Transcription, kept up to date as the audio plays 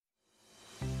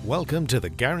Welcome to the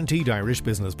Guaranteed Irish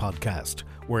Business Podcast,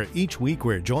 where each week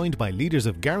we're joined by leaders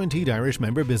of Guaranteed Irish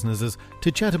member businesses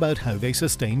to chat about how they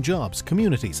sustain jobs,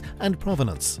 communities and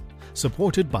provenance.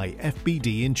 Supported by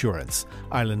FBD Insurance,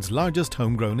 Ireland's largest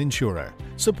homegrown insurer.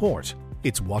 Support.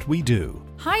 It's what we do.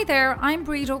 Hi there, I'm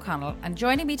Breed O'Connell, and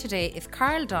joining me today is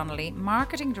Karl Donnelly,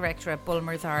 Marketing Director at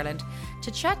Bulmers Ireland,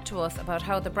 to chat to us about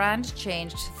how the brand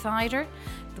changed cider,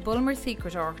 the Bulmers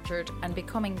Secret Orchard, and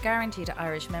becoming Guaranteed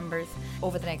Irish members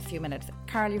over the next few minutes.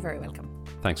 Karl, you're very welcome.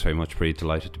 Thanks very much, Breed.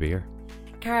 Delighted to be here.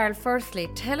 Karl, firstly,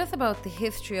 tell us about the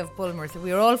history of Bulmers.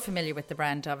 We're all familiar with the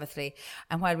brand, obviously,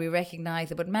 and while we recognise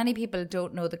it, but many people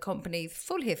don't know the company's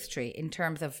full history in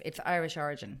terms of its Irish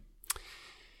origin.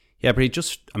 Yeah, but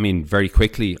very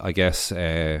quickly, I guess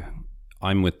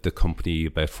I'm with the company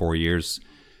about 4 years.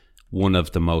 One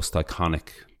of the most iconic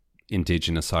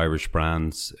Indigenous Irish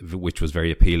brands, which was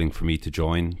very appealing for me to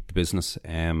join the business.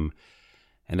 And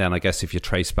then I guess if you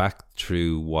trace back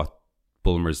through what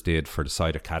Bulmers did for the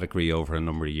cider category over a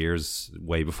number of years,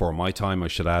 way before my time, I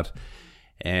should add,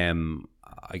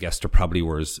 I guess there probably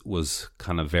was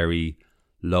kind of very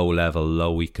low level,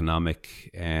 low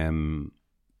economic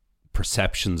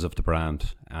perceptions of the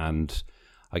brand. And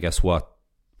I guess what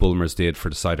Bulmers did for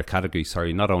the cider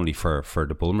category, not only for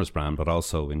the Bulmers brand, but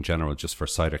also in general just for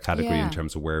cider category in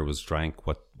terms of where it was drank,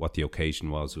 what the occasion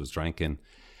was it was drank in.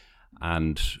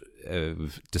 And a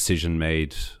decision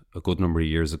made a good number of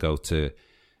years ago to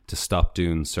stop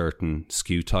doing certain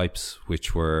SKU types,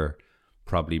 which were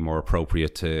probably more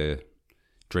appropriate to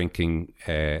drinking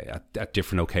at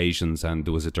different occasions, and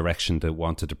there was a direction that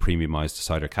wanted to premiumise the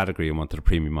cider category and wanted to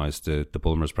premiumise the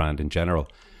Bulmers brand in general,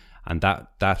 and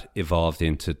that evolved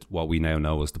into what we now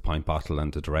know as the pint bottle,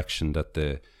 and the direction that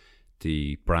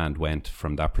the brand went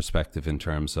from that perspective in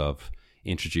terms of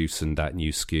introducing that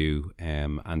new SKU,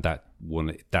 and that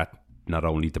not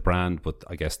only the brand, but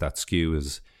I guess that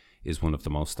SKU is one of the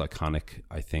most iconic,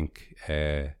 I think,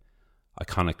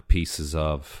 iconic pieces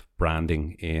of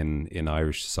branding in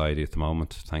Irish society at the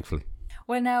moment, thankfully.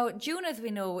 Well, now, June, as we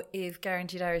know, is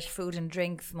Guaranteed Irish Food and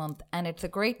Drinks Month, and it's a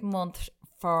great month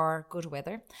for good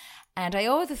weather. And I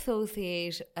always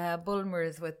associate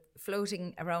Bulmers with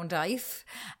floating around ice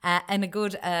and a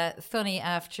good sunny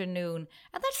afternoon.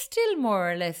 And that's still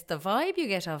more or less the vibe you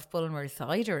get off Bulmers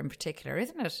cider in particular,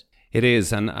 isn't it? It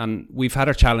is, and we've had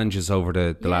our challenges over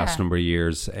the last number of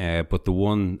years, but the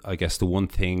one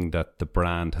thing that the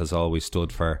brand has always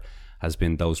stood for has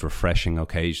been those refreshing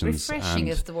occasions. Refreshing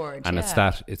is the word, and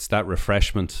it's that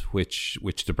refreshment which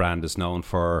the brand is known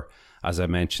for. As I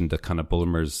mentioned, the kind of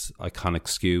Bulmers iconic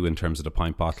SKU in terms of the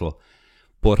pint bottle,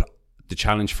 but the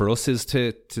challenge for us is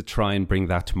to try and bring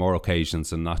that to more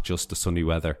occasions and not just the sunny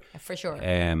weather. For sure.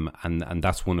 And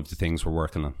that's one of the things we're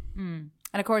working on. Mm.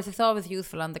 And of course, it's always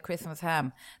useful on the Christmas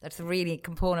ham. That's a really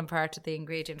component part of the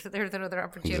ingredient. So there's another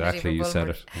opportunity for Bulmers. Exactly, you said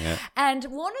it. Yeah. And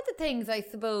one of the things I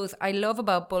suppose I love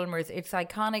about Bulmers, it's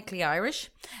iconically Irish,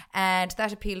 and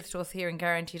that appeals to us here in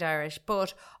Guaranteed Irish.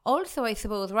 But also, I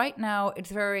suppose right now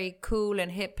it's very cool and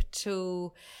hip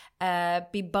to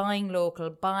be buying local,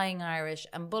 buying Irish,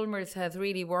 and Bulmers has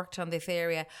really worked on this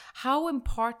area. How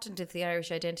important is the Irish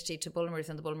identity to Bulmers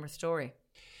and the Bulmers story?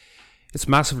 It's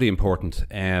massively important,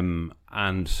 and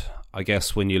I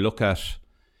guess when you look at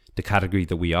the category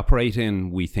that we operate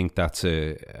in, we think that's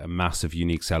a massive,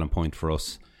 unique selling point for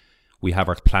us. We have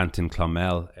our plant in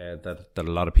Clonmel that a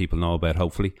lot of people know about,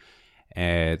 hopefully.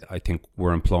 I think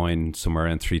we're employing somewhere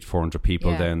around 300 to 400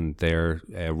 people. Then they're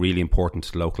really important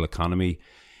to the local economy.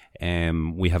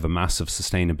 We have a massive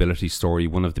sustainability story.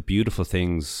 One of the beautiful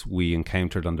things we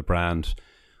encountered on the brand,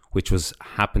 which was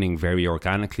happening very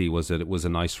organically, was that it was a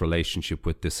nice relationship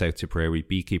with the South Tipperary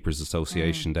Beekeepers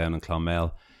Association down in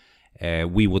Clonmel.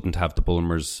 We wouldn't have the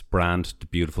Bulmers brand, the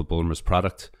beautiful Bulmers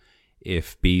product,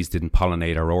 if bees didn't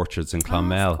pollinate our orchards in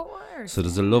Clonmel. So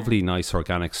there's a lovely, nice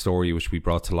organic story which we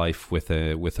brought to life with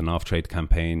an off-trade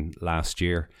campaign last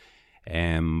year.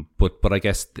 But I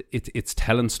guess it's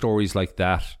telling stories like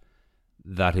that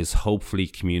is hopefully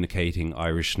communicating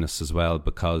Irishness as well,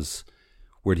 because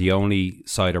we're the only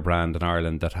cider brand in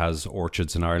Ireland that has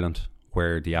orchards in Ireland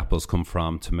where the apples come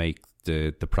from to make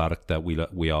the product that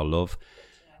we all love.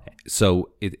 So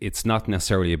it's not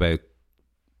necessarily about,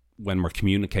 when we're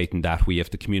communicating that, we have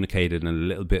to communicate it in a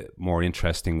little bit more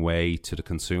interesting way to the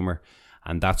consumer.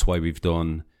 And that's why we've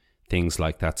done things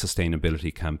like that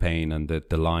sustainability campaign. And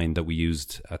the line that we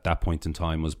used at that point in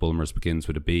time was Bulmers begins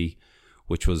with a B,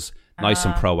 which was nice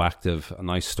and proactive, a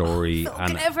nice story. So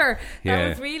and clever. Yeah. That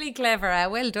was really clever.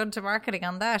 Well done to marketing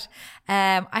on that.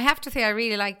 I have to say I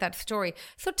really like that story.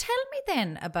 So tell me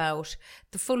then about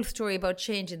the full story about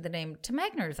changing the name to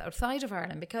Magners outside of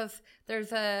Ireland, because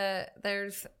there's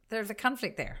a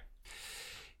conflict there.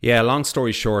 Yeah, long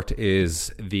story short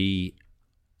is the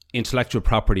intellectual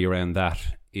property around that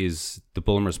is the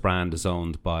Bulmers brand is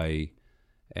owned by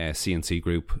C&C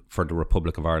Group for the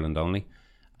Republic of Ireland only.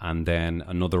 And then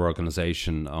another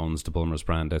organisation owns the Bulmers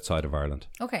brand outside of Ireland.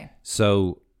 Okay.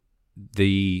 So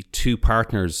the two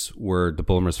partners were the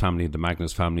Bulmers family and the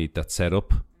Magners family that set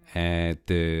up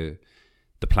the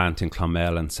plant in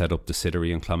Clonmel and set up the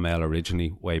cidery in Clonmel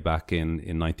originally way back in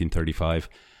 1935.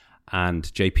 And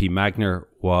JP Magner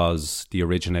was the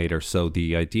originator. So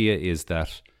the idea is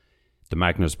that the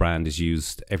Magners brand is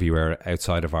used everywhere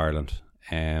outside of Ireland.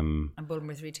 And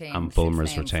Bulmers retains. And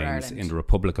Bulmers retains in the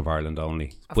Republic of Ireland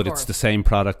only. But course. it's the same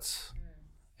product,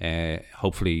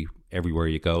 hopefully everywhere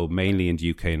you go, mainly in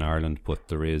the UK and Ireland, but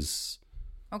there is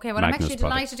Okay, well, Magners I'm actually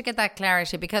delighted product. to get that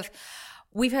clarity, because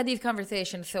we've had these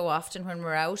conversations so often when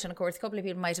we're out, and of course a couple of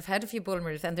people might have had a few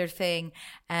Bulmers and they're saying,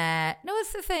 no,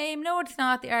 it's the same, no, it's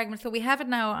not, the argument. So we have it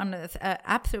now on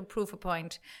absolute proof of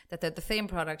point that they're the same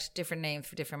product, different names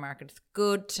for different markets.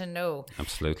 Good to know.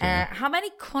 Absolutely. Yeah. How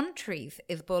many countries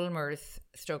is Bulmers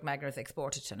 / Magners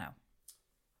exported to now?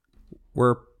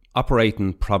 We're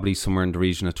operating probably somewhere in the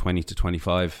region of 20 to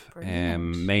 25,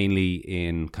 mainly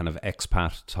in kind of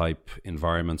expat type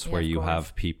environments where you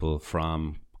have people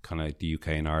from kind of the UK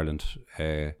and Ireland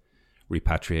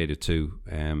repatriated to.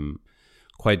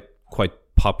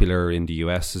 Quite popular in the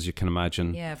US, as you can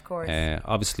imagine. Yeah, of course.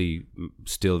 Obviously,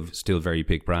 still very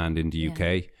big brand in the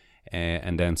UK.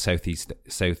 And then Southeast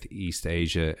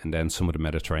Asia, and then some of the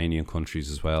Mediterranean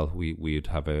countries as well. We'd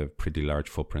have a pretty large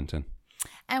footprint in.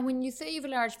 And when you say you have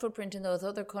a large footprint in those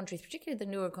other countries, particularly the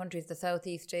newer countries, the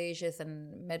Southeast Asias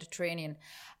and Mediterranean,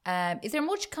 is there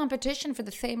much competition for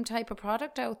the same type of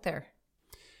product out there?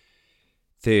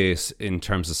 This in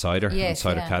terms of cider, and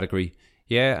cider category.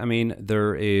 Yeah, I mean,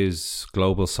 there is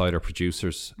global cider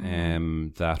producers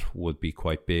that would be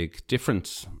quite big.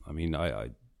 Different, I mean, I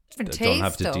different don't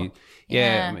have tastes, to...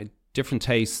 I mean, different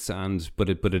tastes, but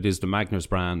it is the Magners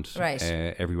brand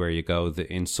everywhere you go.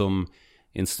 In some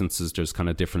instances, there's kind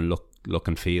of different look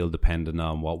and feel depending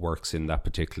on what works in that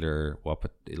particular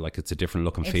it's a different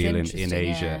look and feel in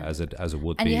Asia as it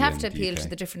would be. And you have to in the appeal UK. to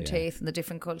the different tastes and the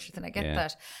different cultures, and I get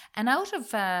that. And out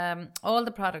of all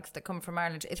the products that come from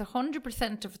Ireland, is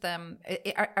 100% of them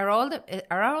are all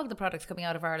the products coming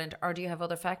out of Ireland, or do you have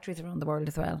other factories around the world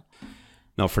as well?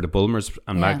 No, for the Bulmers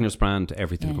and Magners brand,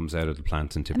 everything comes out of the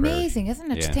plant in Tipperary. Amazing,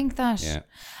 isn't it, to think that? Yeah.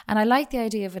 And I like the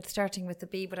idea of it starting with the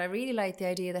B, but I really like the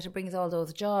idea that it brings all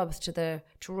those jobs to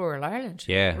rural Ireland.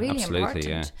 Yeah, really absolutely.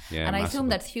 Important. Yeah, and I massively. assume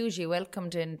that's hugely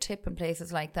welcomed in Tip and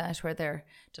places like that, where they're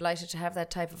delighted to have that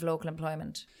type of local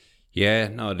employment. Yeah,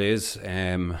 no, it is.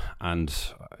 And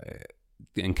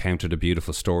encountered a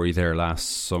beautiful story there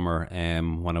last summer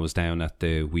when I was down at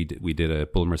we did a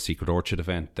Bulmers Secret Orchard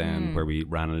event then where we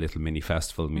ran a little mini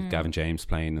festival with Gavin James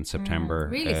playing in September.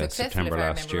 Really successful, September if I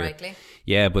last remember year. rightly.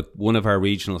 Yeah, but one of our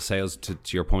regional sales, to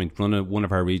your point, one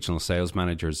of our regional sales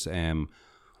managers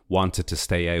wanted to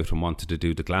stay out and wanted to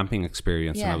do the glamping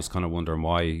experience, and I was kind of wondering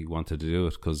why he wanted to do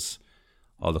it, because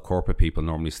all the corporate people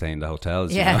normally stay in the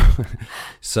hotels, you know.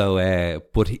 So,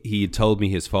 but he had told me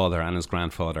his father and his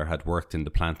grandfather had worked in the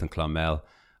plant in Clonmel,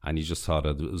 and he just thought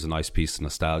it was a nice piece of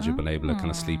nostalgia, being able to kind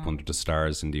of sleep under the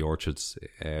stars in the orchards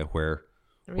where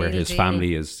his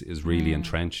family is really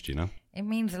entrenched, you know. It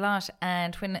means a lot,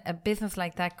 and when a business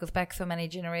like that goes back so many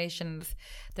generations,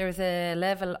 there's a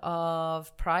level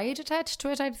of pride attached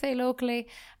to it, I'd say, locally,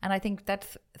 and I think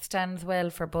that stands well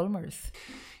for Bulmers.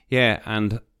 Yeah,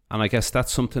 and I guess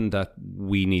that's something that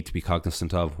we need to be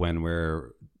cognizant of when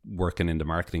we're working in the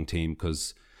marketing team,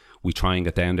 because we try and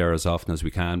get down there as often as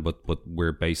we can, but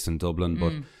we're based in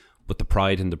Dublin. But the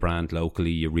pride in the brand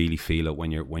locally, you really feel it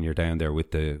when you're down there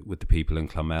with the people in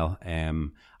Clonmel.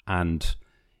 And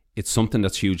it's something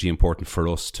that's hugely important for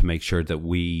us to make sure that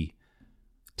we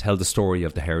tell the story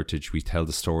of the heritage. We tell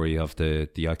the story of the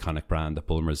iconic brand that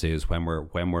Bulmers is when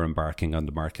we're embarking on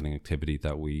the marketing activity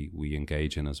that we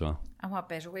engage in as well. And And what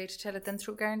better way to tell it than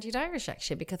through Guaranteed Irish,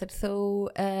 actually, because it's so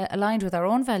aligned with our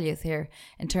own values here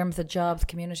in terms of jobs,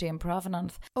 community and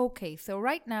provenance. Okay, so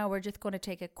right now we're just going to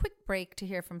take a quick break to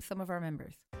hear from some of our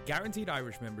members. Guaranteed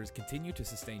Irish members continue to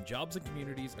sustain jobs and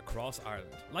communities across Ireland,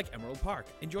 like Emerald Park.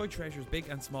 Enjoy treasures big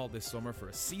and small this summer for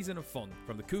a season of fun,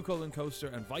 from the Cuchulainn Coaster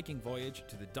and Viking Voyage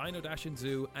to the Dino Dash and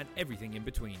Zoo and everything in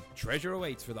between. Treasure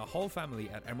awaits for the whole family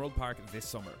at Emerald Park this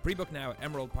summer. Pre-book now at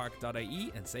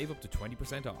emeraldpark.ie and save up to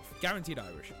 20% off. Guaranteed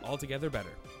Irish, altogether better.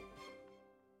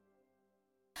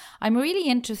 I'm really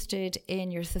interested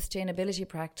in your sustainability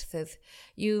practices.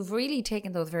 You've really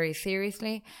taken those very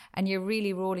seriously and you're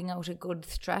really rolling out a good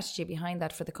strategy behind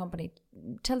that for the company.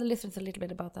 Tell the listeners a little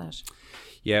bit about that.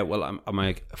 Yeah, well, I'm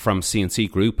from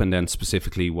CNC Group, and then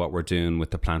specifically what we're doing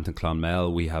with the plant in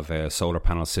Clonmel. We have a solar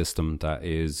panel system that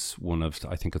is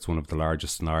I think it's one of the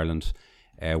largest in Ireland.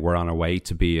 We're on our way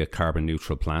to be a carbon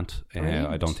neutral plant.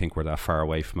 I don't think we're that far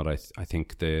away from it. I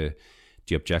think the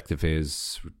objective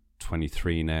is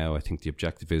 23 now. I think the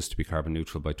objective is to be carbon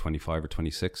neutral by 25 or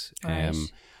 26. Right.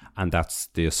 And that's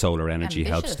the solar energy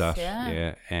helps that.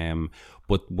 Yeah.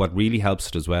 But what really helps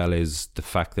it as well is the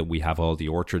fact that we have all the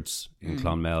orchards in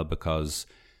Clonmel, because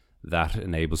that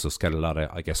enables us to get a lot of,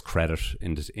 I guess, credit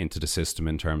into the system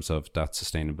in terms of that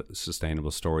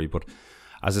sustainable story. But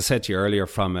as I said to you earlier,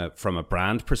 from a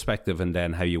brand perspective, and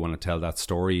then how you want to tell that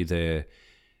story,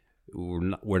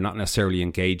 we're not necessarily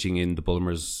engaging in the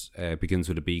Bulmers Begins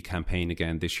with a B campaign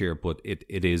again this year, but it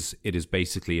is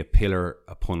basically a pillar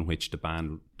upon which the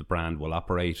brand will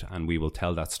operate, and we will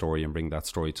tell that story and bring that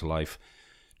story to life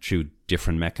through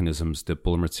different mechanisms. The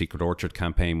Bulmers Secret Orchard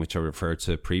campaign, which I referred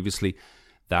to previously,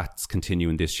 that's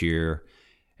continuing this year.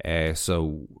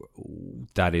 So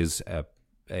that is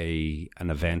an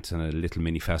event and a little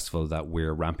mini festival that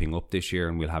we're ramping up this year,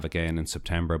 and we'll have again in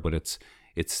September. But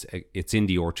it's in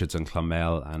the orchards in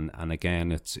Clonmel, and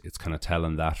again it's kind of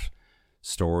telling that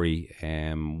story.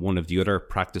 One of the other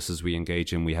practices we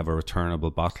engage in, we have a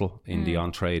returnable bottle in the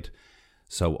on-trade,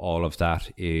 so all of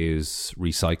that is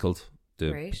recycled.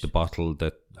 The bottle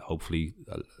that hopefully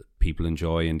people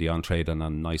enjoy in the on-trade and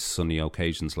on nice sunny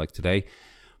occasions like today,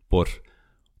 but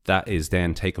that is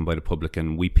then taken by the public,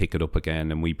 and we pick it up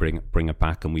again and we bring it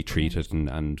back and we treat it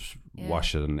and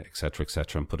wash it and et cetera,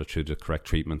 and put it through the correct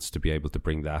treatments to be able to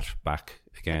bring that back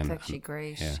again. That's actually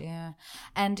great, yeah.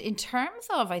 And in terms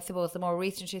of, I suppose, the more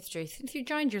recent history, since you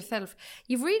joined yourself,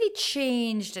 you've really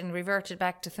changed and reverted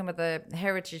back to some of the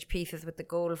heritage pieces with the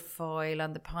gold foil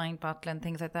and the pint bottle and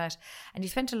things like that. And you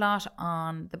spent a lot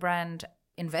on the brand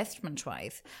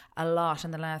investment-wise, a lot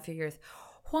in the last few years.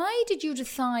 Why did you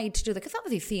decide to do that? Because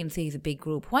obviously CMC is a big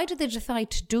group. Why did they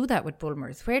decide to do that with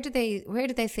Bulmers? Where did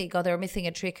they say, God, they're missing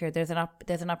a trick here? There's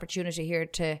an opportunity here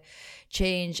to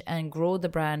change and grow the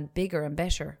brand bigger and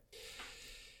better.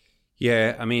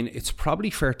 Yeah, I mean, it's probably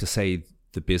fair to say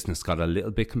the business got a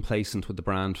little bit complacent with the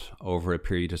brand over a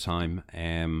period of time,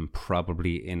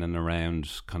 probably in and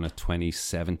around kind of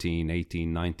 2017,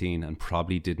 18, 19, and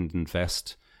probably didn't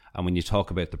invest. And when you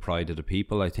talk about the pride of the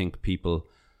people, I think people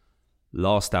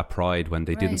lost that pride when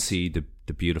they didn't see the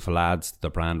beautiful ads the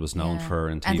brand was known for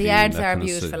on TV. And the ads are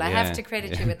beautiful. I have to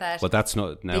credit you with that. But that's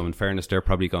not, now in fairness, they're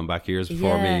probably gone back years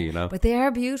before me, you know. But they are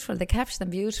beautiful. They capture them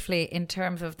beautifully in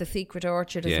terms of the Secret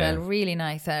Orchard as well. Really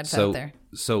nice ads out there.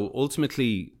 So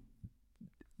ultimately,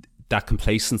 that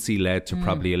complacency led to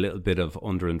probably a little bit of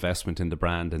underinvestment in the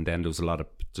brand, and then there's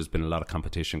been a lot of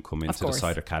competition come into the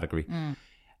cider category.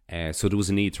 So there was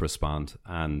a need to respond,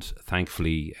 and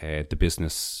thankfully the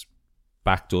business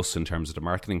backed us in terms of the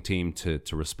marketing team to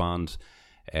respond.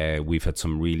 We've had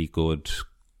some really good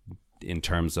in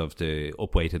terms of the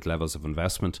upweighted levels of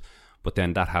investment, but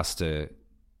then that has to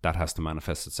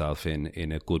manifest itself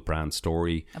in a good brand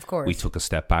story. Of course, we took a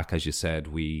step back, as you said.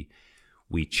 We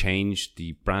changed,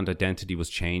 the brand identity was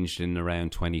changed in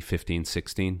around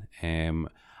 2015-16,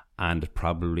 and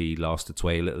probably lost its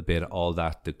way a little bit. All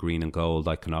that, the green and gold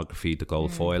iconography, the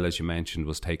gold foil, as you mentioned,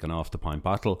 was taken off the pint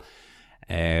bottle.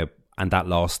 And that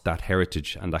lost that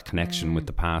heritage and that connection with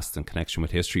the past and connection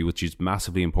with history, which is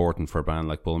massively important for a brand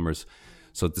like Bulmers.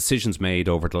 So decisions made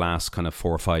over the last kind of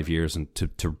 4 or 5 years, and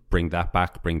to bring that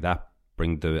back, bring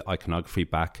the iconography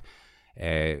back,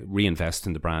 reinvest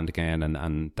in the brand again,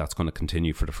 and that's going to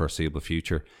continue for the foreseeable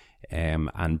future,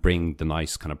 and bring the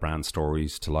nice kind of brand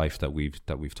stories to life that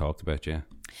we've talked about.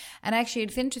 And actually,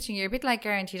 it's interesting, you're a bit like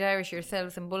Guaranteed Irish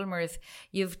yourselves and Bulmers.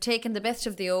 You've taken the best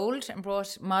of the old and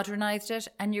modernised it,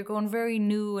 and you're going very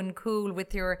new and cool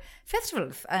with your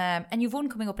festivals. And you've one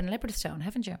coming up in Leopardstown,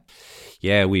 haven't you?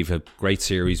 Yeah, we've a great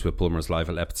series with Bulmers Live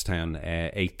at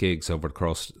Leopardstown. 8 gigs over the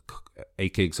course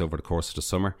of the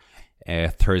summer,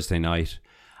 Thursday night.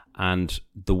 And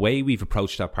the way we've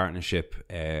approached that partnership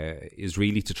is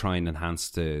really to try and enhance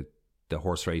the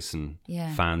horse racing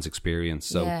fans' experience.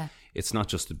 So it's not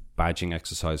just a badging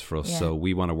exercise for us. Yeah. So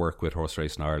we want to work with Horse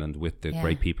Racing Ireland, with the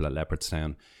great people at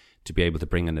Leopardstown, to be able to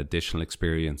bring an additional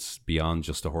experience beyond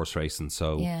just the horse racing.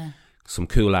 So some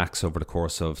cool acts over the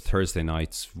course of Thursday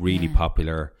nights, really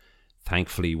popular.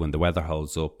 Thankfully, when the weather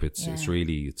holds up, it's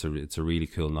a really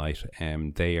cool night.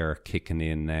 They are kicking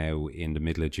in now in the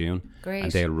middle of June. Great.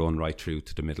 And they'll run right through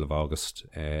to the middle of August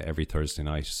every Thursday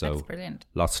night. So that's brilliant.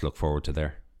 Lots to look forward to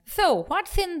there. So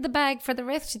what's in the bag for the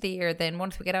rest of the year then,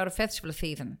 once we get out of festival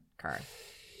season, Karl?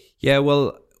 Yeah,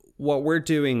 well, what we're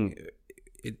doing,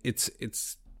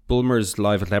 it's Bulmers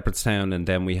live at Leopardstown, and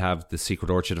then we have the Secret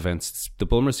Orchard events. The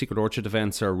Bulmers Secret Orchard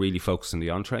events are really focused on the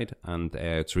on-trade, and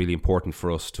it's really important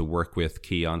for us to work with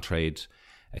key on-trade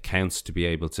accounts to be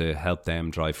able to help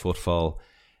them drive footfall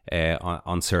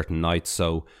on certain nights.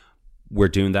 So we're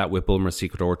doing that with Bulmers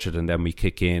Secret Orchard, and then we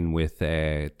kick in with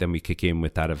that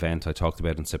event I talked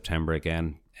about in September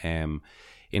again.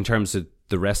 In terms of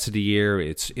the rest of the year,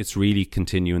 it's really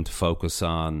continuing to focus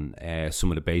on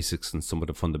some of the basics and some of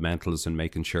the fundamentals, and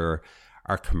making sure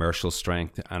our commercial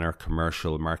strength and our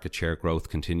commercial market share growth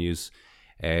continues.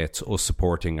 It's us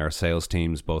supporting our sales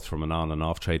teams both from an on and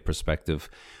off trade perspective.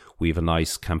 We have a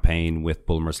nice campaign with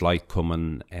Bulmers Light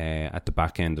coming at the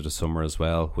back end of the summer as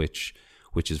well, which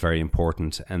is very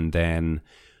important. And then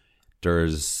there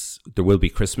will be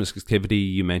Christmas activity.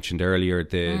 You mentioned earlier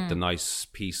the nice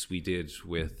piece we did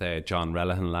with John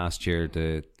Relihan last year,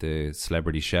 the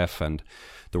celebrity chef, and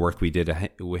the work we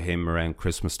did with him around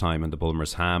Christmas time and the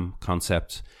Bulmers ham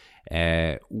concept.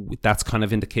 That's kind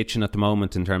of in the kitchen at the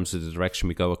moment in terms of the direction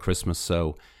we go at Christmas.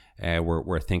 So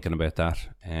we're thinking about that.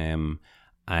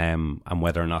 And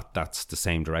whether or not that's the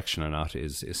same direction or not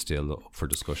is still up for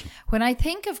discussion. When I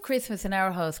think of Christmas in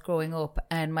our house growing up,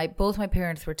 and both my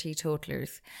parents were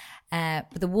teetotalers,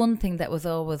 but the one thing that was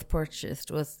always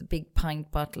purchased was the big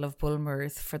pint bottle of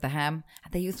Bulmers for the ham.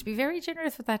 And they used to be very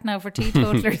generous with that now for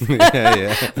teetotalers.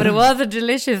 But it was a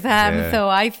delicious ham, so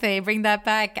I say bring that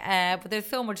back. But there's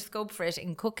so much scope for it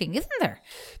in cooking, isn't there?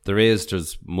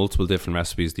 There's multiple different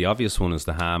recipes. The obvious one is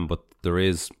the ham, but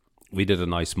we did a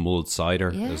nice mulled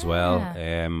cider as well,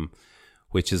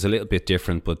 which is a little bit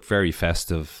different, but very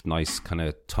festive, nice kind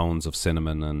of tones of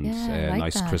cinnamon and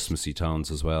nice Christmassy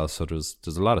tones as well. So there's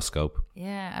a lot of scope.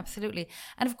 Yeah, absolutely.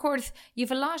 And of course,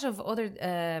 you've a lot of other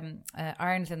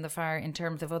irons in the fire in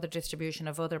terms of other distribution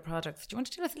of other products. Do you want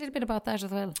to tell us a little bit about that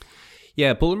as well?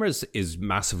 Yeah, Bulmers is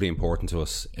massively important to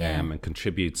us and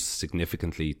contributes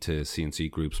significantly to C&C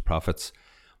Group's profits.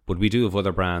 But we do have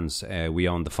other brands. We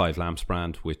own the Five Lamps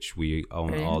brand, which we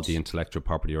own all the intellectual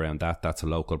property around that. That's a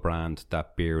local brand.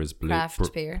 That beer is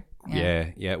craft beer.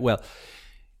 Yeah. Well,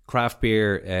 craft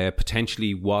beer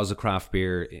potentially was a craft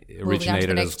beer,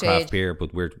 originated as a craft beer,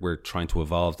 but we're trying to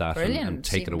evolve that and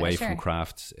take it away from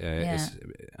craft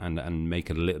and make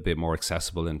it a little bit more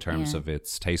accessible in terms of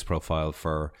its taste profile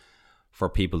for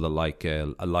people that like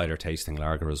a lighter tasting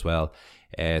lager as well.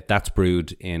 That's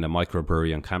brewed in a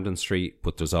microbrewery on Camden Street,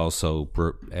 but there's also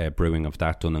brewing of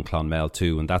that done in Clonmel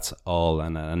too, and that's all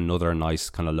another nice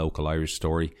kind of local Irish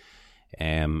story.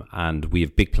 And we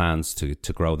have big plans to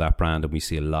grow that brand, and we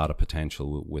see a lot of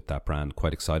potential with that brand.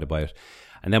 Quite excited by it.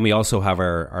 And then we also have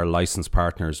our licensed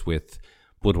partners with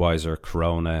Budweiser,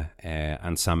 Corona,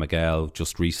 and San Miguel.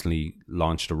 Just recently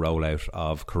launched a rollout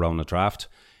of Corona Draft,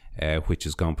 which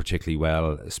is going particularly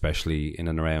well, especially in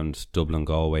and around Dublin,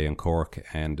 Galway and Cork,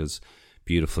 and there's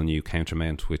beautiful new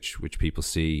countermount which people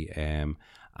see.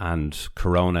 And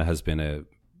Corona has been a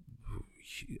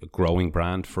growing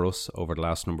brand for us over the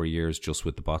last number of years, just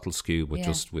with the bottle SKU, but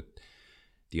just with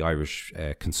the Irish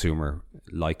consumer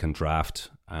like and draft,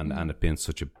 and it being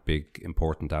such a big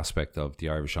important aspect of the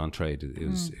Irish on-trade.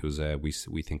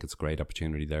 We think it's a great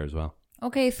opportunity there as well.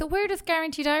 Okay, so where does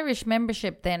Guaranteed Irish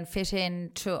membership then fit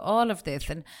into all of this,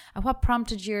 and what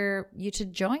prompted you to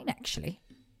join actually?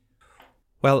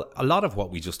 Well, a lot of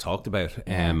what we just talked about.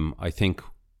 I think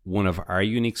one of our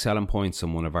unique selling points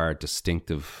and one of our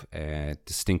distinctive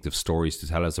stories to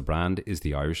tell as a brand is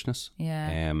the Irishness.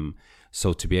 Yeah.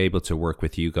 So to be able to work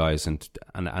with you guys and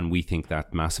we think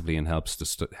that massively and helps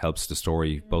the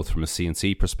story both from a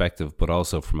C&C perspective, but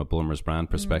also from a Bulmers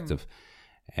brand perspective.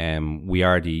 We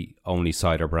are the only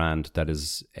cider brand that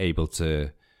is able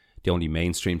to, the only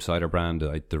mainstream cider brand.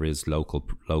 There is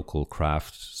local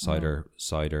craft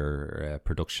cider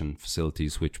production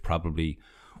facilities which probably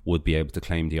would be able to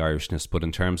claim the Irishness, but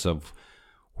in terms of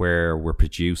where we're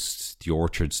produced, the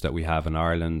orchards that we have in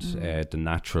Ireland, the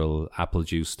natural apple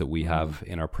juice that we have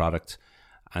in our product,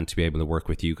 and to be able to work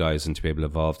with you guys and to be able to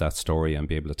evolve that story and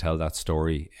be able to tell that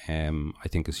story, I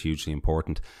think is hugely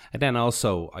important. And then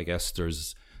also, I guess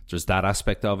there's that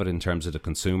aspect of it in terms of the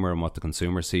consumer and what the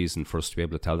consumer sees, and for us to be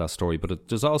able to tell that story. But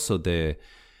there's also the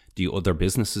other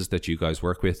businesses that you guys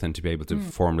work with, and to be able to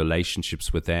form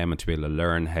relationships with them and to be able to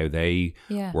learn how they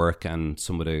work, and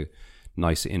some of the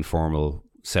nice informal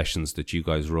sessions that you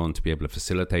guys run, to be able to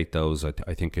facilitate those,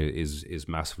 I think is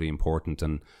massively important,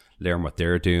 and learn what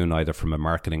they're doing either from a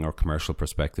marketing or commercial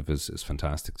perspective is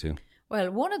fantastic too. Well,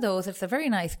 one of those, it's a very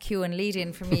nice cue and lead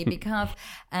in for me because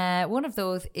one of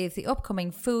those is the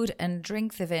upcoming food and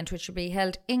drinks event, which will be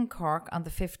held in Cork on the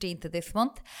 15th of this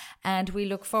month. And we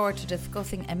look forward to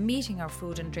discussing and meeting our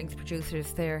food and drinks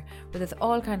producers there, where there's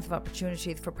all kinds of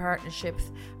opportunities for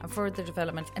partnerships and further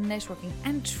development and networking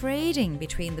and trading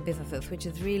between the businesses, which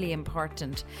is really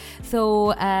important.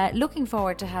 So looking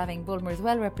forward to having Bulmers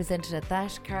well represented at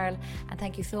that, Karl. And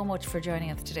thank you so much for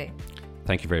joining us today.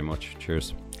 Thank you very much.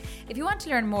 Cheers. If you want to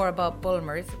learn more about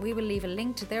Bulmers, we will leave a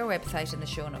link to their website in the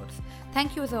show notes.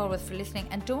 Thank you as always for listening,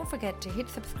 and don't forget to hit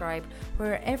subscribe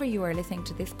wherever you are listening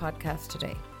to this podcast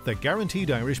today. The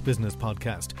Guaranteed Irish Business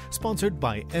Podcast, sponsored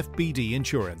by FBD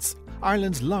Insurance,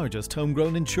 Ireland's largest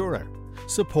homegrown insurer.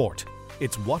 Support.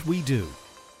 It's what we do.